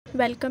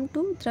Welcome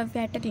to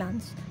Dravya at a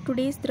glance.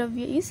 Today's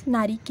Dravya is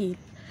narikela.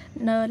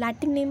 The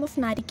Latin name of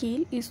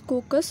narikela is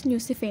Cocos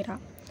nucifera.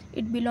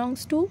 It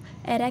belongs to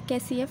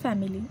Aracaceae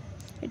family.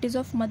 It is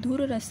of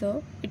Madhur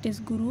Rasa. It is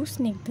Guru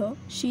Snigdha,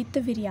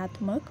 Shita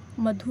Viryatmak,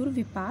 Madhur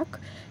Vipak.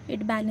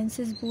 It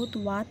balances both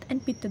Vat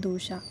and Pitta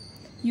dosha.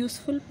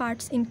 Useful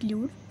parts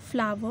include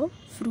flower,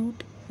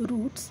 fruit,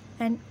 roots,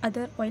 and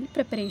other oil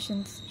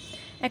preparations.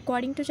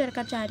 According to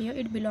Charkacharya,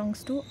 it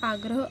belongs to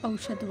Agraha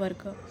Aushad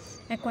Varga.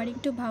 According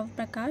to Bhav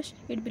Prakash,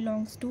 it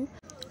belongs to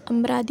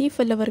Amradi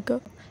Phalavarga.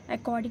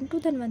 According to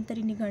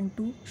Dhanvantari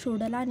Nighantu,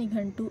 Shodala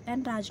Nighantu,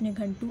 and Raj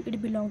Nighantu,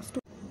 it belongs to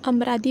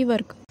Amradi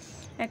Varga.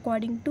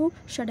 According to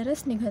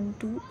Shadaras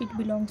Nighantu, it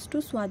belongs to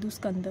Swadu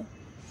Skanda.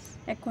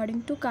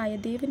 According to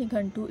Kayadev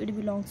Nighantu, it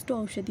belongs to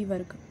Aushadhi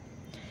Varga.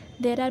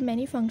 There are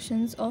many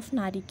functions of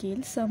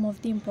narikela. Some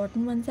of the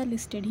important ones are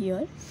listed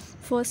here.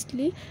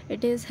 Firstly,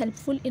 it is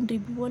helpful in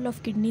removal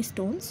of kidney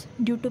stones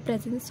due to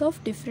presence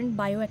of different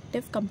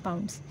bioactive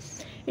compounds.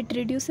 It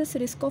reduces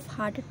risk of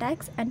heart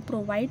attacks and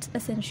provides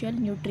essential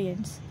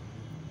nutrients.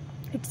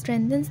 It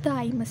strengthens the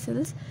eye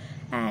muscles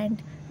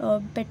and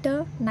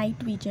better night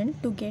vision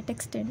to get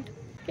extent.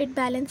 It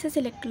balances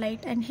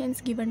electrolyte and hence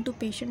given to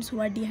patients who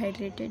are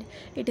dehydrated.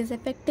 It is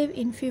effective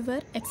in fever,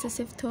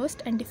 excessive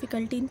thirst, and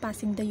difficulty in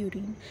passing the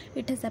urine.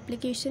 It has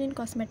application in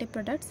cosmetic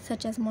products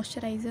such as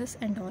moisturizers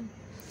and all.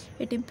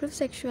 It improves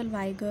sexual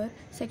vigor,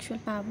 sexual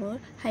power,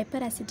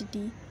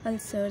 hyperacidity,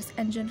 ulcers,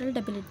 and general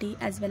debility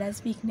as well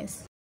as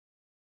weakness.